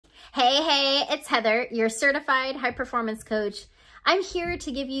Hey, it's Heather, your certified high performance coach. I'm here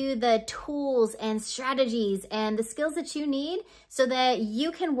to give you the tools and strategies and the skills that you need so that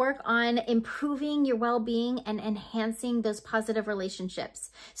you can work on improving your well-being and enhancing those positive relationships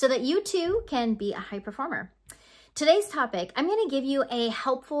so that you too can be a high performer. Today's topic, I'm going to give you a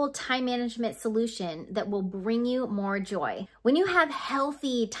helpful time management solution that will bring you more joy. When you have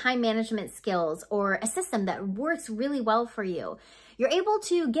healthy time management skills or a system that works really well for you, you're able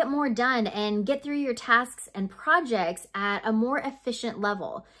to get more done and get through your tasks and projects at a more efficient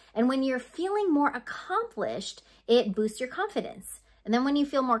level. And when you're feeling more accomplished, it boosts your confidence. And then when you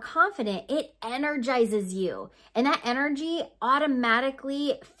feel more confident, it energizes you. And that energy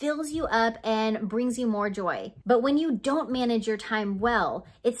automatically fills you up and brings you more joy. But when you don't manage your time well,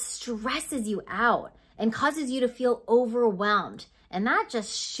 it stresses you out and causes you to feel overwhelmed. And that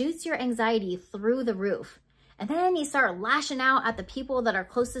just shoots your anxiety through the roof. And then you start lashing out at the people that are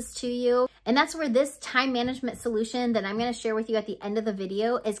closest to you. And that's where this time management solution that I'm going to share with you at the end of the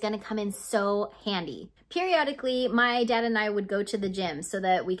video is going to come in so handy. Periodically, my dad and I would go to the gym so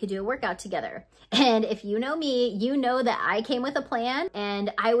that we could do a workout together. And if you know me, you know that I came with a plan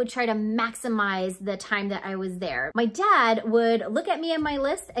and I would try to maximize the time that I was there. My dad would look at me and my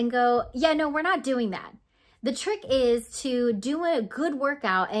list and go, yeah, no, we're not doing that. The trick is to do a good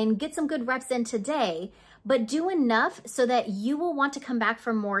workout and get some good reps in today, but do enough so that you will want to come back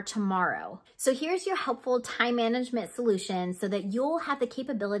for more tomorrow. So here's your helpful time management solution so that you'll have the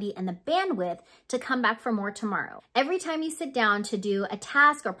capability and the bandwidth to come back for more tomorrow. Every time you sit down to do a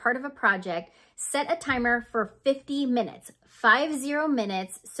task or part of a project, set a timer for 50 minutes, 50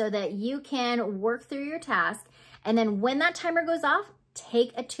 minutes, so that you can work through your task. And then when that timer goes off,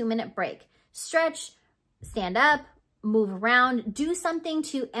 take a 2-minute break. Stretch, stand up, move around, do something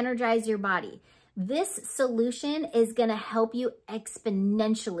to energize your body. This solution is going to help you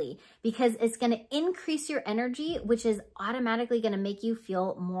exponentially because it's going to increase your energy, which is automatically going to make you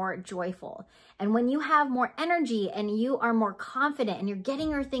feel more joyful. And when you have more energy and you are more confident and you're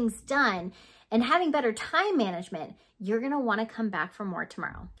getting your things done and having better time management, you're going to want to come back for more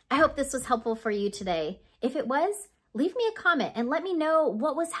tomorrow. I hope this was helpful for you today. If it was, leave me a comment and let me know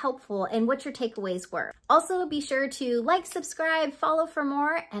what was helpful and what your takeaways were. Also, be sure to like, subscribe, follow for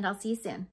more, and I'll see you soon.